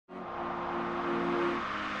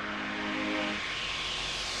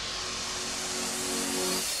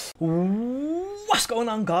What's going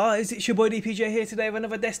on, guys? It's your boy DPJ here today with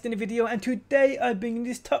another Destiny video, and today I bring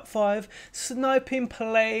this top 5 sniping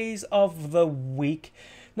plays of the week.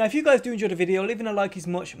 Now, if you guys do enjoy the video, leaving a like is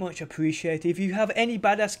much appreciated. If you have any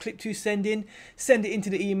badass clip to send it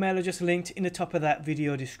into the email or just linked in the top of that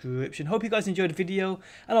video description. Hope you guys enjoyed the video,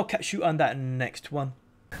 and I'll catch you on that next one.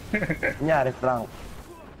 Nangyari, Frank.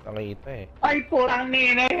 Nakita eh. Ay, purang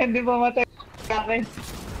nina, hindi ba matay sa akin?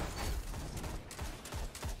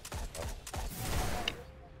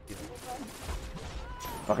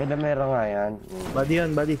 Pakidamera nga yan. Body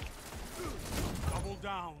yan, body.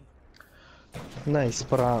 Nice,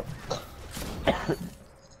 prank.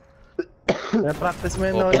 Na-practice mo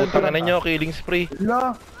yun na ulit. Putang ina nyo, killing spree.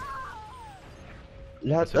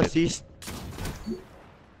 Lahat assist.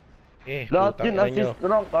 Lahat Putang yun ina nyo. assist,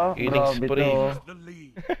 Frank, ah. Killing Grabe spree. to.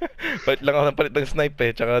 Palit lang ako ng palit ng snipe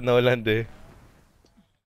eh, tsaka Noland eh.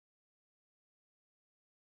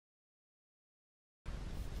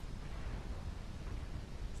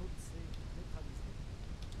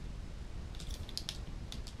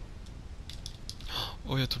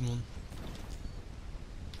 Oh, y'a tout le monde.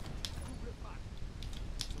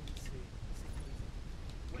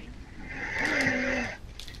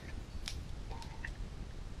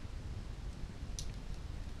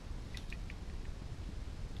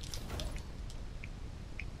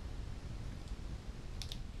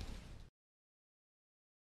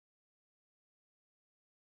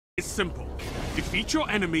 It's simple. Defeat your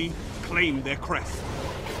enemy, claim their crest.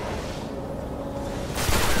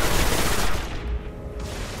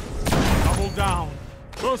 Double down.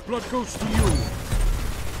 First blood goes to you.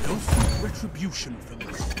 They'll seek retribution for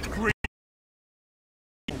this. Great.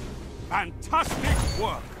 Fantastic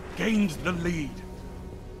work. Gained the lead.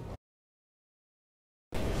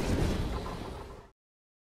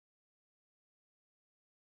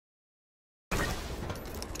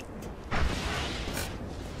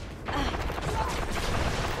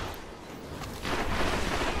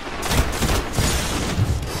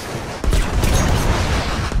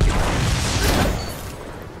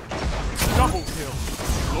 Double kill.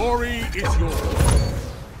 Glory is yours.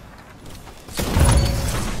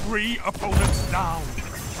 3 opponents down.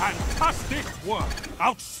 Fantastic work.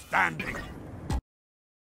 Outstanding.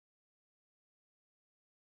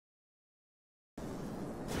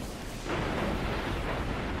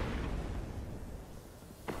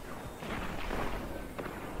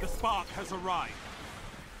 The spark has arrived.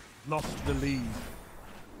 Lost the lead.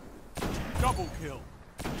 Double kill.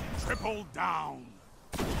 Triple down.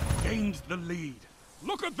 Gained the lead.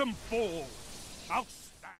 Look at them fall. Outstanding.